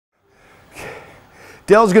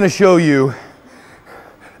Dale's gonna show you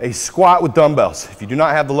a squat with dumbbells. If you do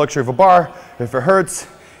not have the luxury of a bar, if it hurts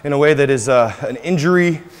in a way that is an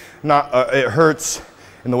injury, it hurts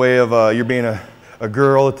in the way of you're being a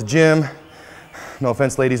girl at the gym. No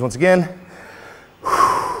offense, ladies, once again.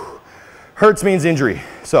 Hurts means injury.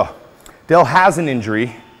 So Dale has an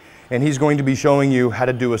injury, and he's going to be showing you how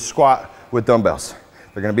to do a squat with dumbbells.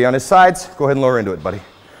 They're gonna be on his sides. Go ahead and lower into it, buddy.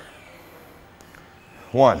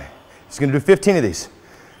 1. He's gonna do 15 of these.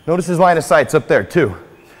 Notice his line of sight's up there, 2.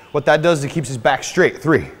 What that does is it keeps his back straight,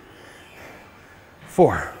 3.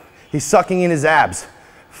 4. He's sucking in his abs,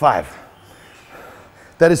 5.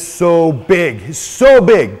 That is so big. It's so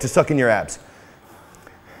big to suck in your abs.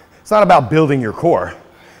 It's not about building your core.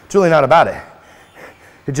 It's really not about it.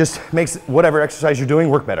 It just makes whatever exercise you're doing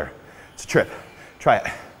work better. It's a trip. Try it.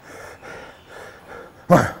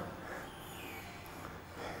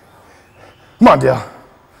 Come on, Dale.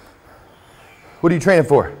 What are you training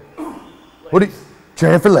for? What are you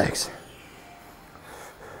training for? Legs.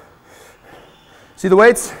 See the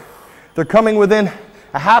weights? They're coming within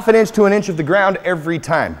a half an inch to an inch of the ground every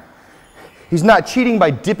time. He's not cheating by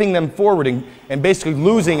dipping them forward and basically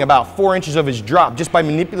losing about 4 inches of his drop just by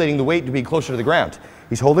manipulating the weight to be closer to the ground.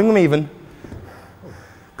 He's holding them even.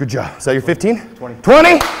 Good job. Is that your 15? 20. 20?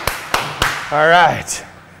 All right.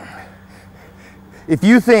 If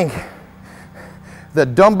you think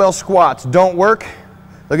that dumbbell squats don't work,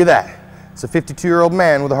 look at that. It's a 52-year-old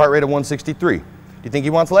man with a heart rate of 163. Do you think he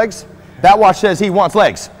wants legs? That watch says he wants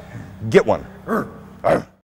legs. Get one.